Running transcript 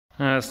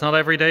It's not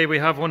every day we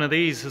have one of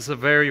these. This is a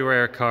very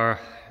rare car.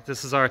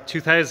 This is our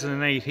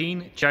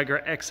 2018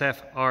 Jaguar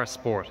XF-R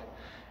Sport.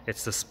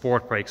 It's the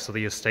Sportbrake, so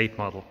the estate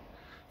model.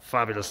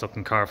 Fabulous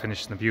looking car,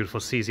 finished in the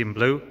beautiful cesium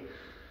blue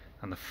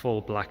and the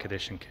full black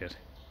edition kit.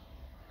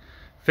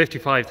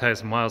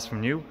 55,000 miles from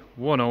new,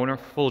 one owner,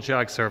 full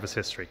Jag service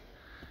history.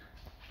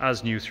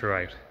 As new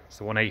throughout. It's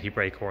the 180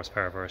 brake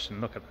horsepower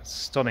version. Look at that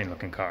stunning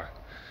looking car.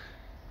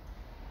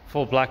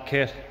 Full black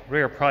kit,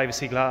 rear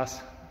privacy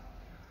glass,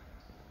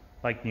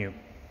 like new.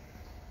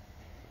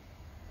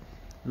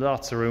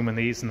 Lots of room in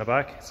these in the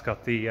back. It's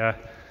got the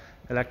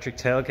electric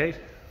tailgate.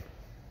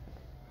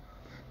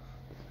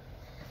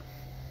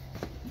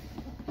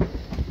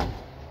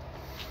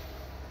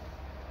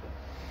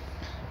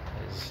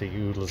 There's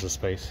oodles of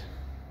space.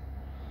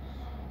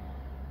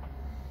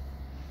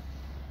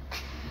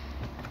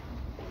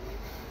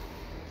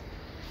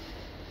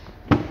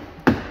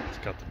 It's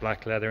got the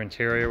black leather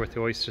interior with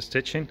the oyster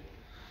stitching.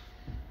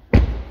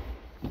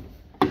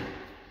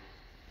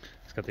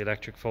 It's got the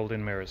electric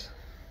fold-in mirrors.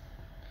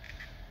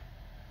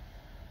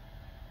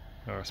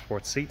 Our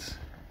sports seats.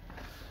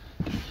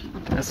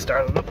 Let's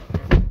start it up.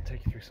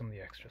 Take you through some of the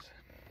extras.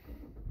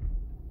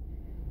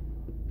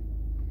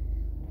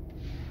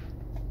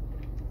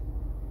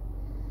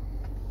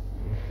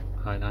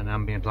 Highline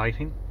ambient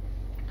lighting.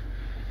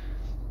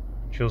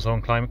 Dual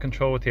zone climate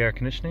control with the air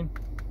conditioning.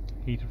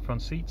 Heated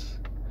front seats.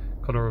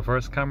 Colour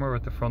reverse camera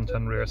with the front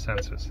and rear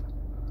sensors.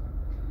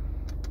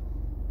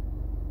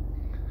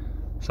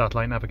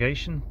 Satellite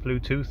navigation,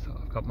 Bluetooth.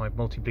 I've got my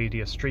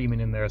multimedia streaming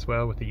in there as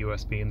well with the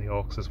USB and the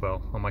aux as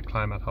well on my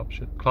climate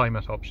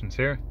options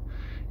here.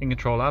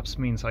 In-control apps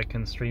means I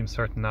can stream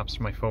certain apps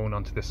from my phone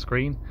onto this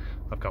screen.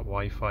 I've got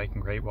Wi-Fi, I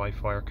can create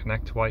Wi-Fi or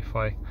connect to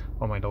Wi-Fi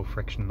on my low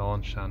friction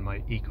launch and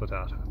my eco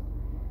data.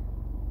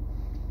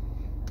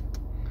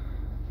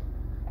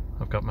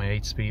 I've got my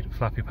 8-speed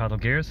flappy paddle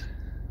gears,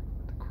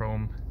 the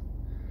chrome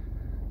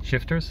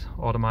shifters,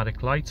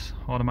 automatic lights,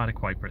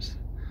 automatic wipers.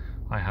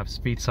 I have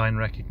speed sign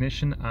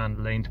recognition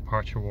and lane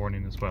departure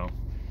warning as well.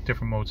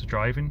 Different modes of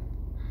driving.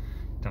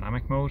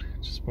 Dynamic mode,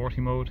 sporty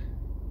mode,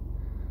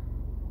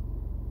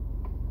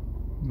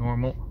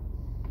 normal,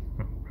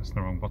 oh, pressing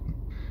the wrong button,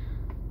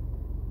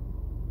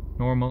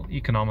 normal,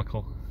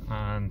 economical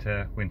and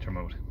winter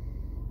mode.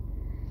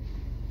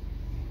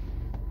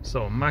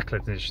 So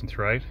immaculate edition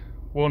throughout,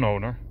 one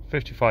owner,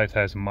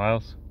 55,000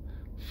 miles,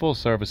 full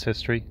service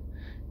history.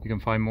 You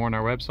can find more on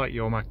our website,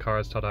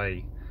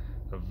 yomacars.ie.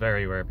 A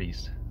very rare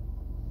beast.